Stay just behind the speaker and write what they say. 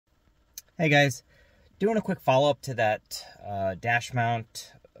Hey guys, doing a quick follow-up to that dash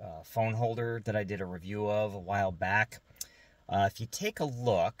mount phone holder that I did a review of a while back. If you take a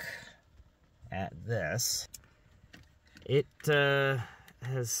look at this, it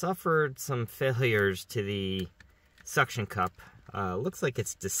has suffered some failures to the suction cup. Looks like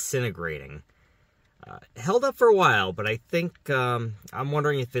it's disintegrating. Held up for a while, but I think I'm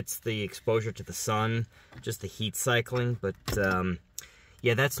wondering if it's the exposure to the sun, just the heat cycling, but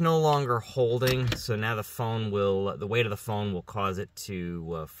yeah, that's no longer holding, so now the weight of the phone will cause it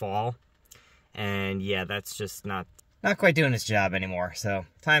to fall. And yeah, that's just not quite doing its job anymore. So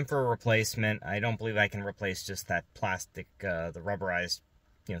time for a replacement. I don't believe I can replace just that plastic, the rubberized,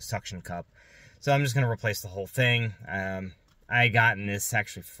 suction cup. So I'm just going to replace the whole thing. I gotten this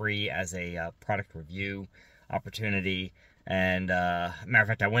actually free as a product review opportunity. And matter of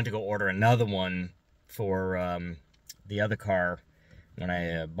fact, I went to go order another one for the other car when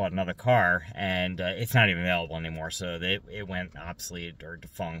I bought another car, and it's not even available anymore. So it went obsolete or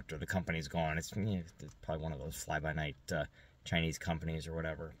defunct, or the company's gone. It's probably one of those fly-by-night Chinese companies or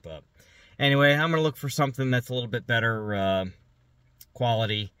whatever. But anyway, I'm going to look for something that's a little bit better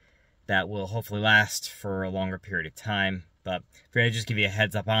quality that will hopefully last for a longer period of time. But if I just give you a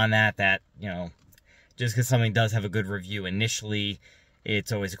heads up on that, just because something does have a good review initially,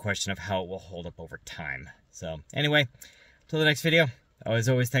 it's always a question of how it will hold up over time. So anyway, till the next video, as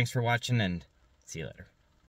always, thanks for watching, and see you later.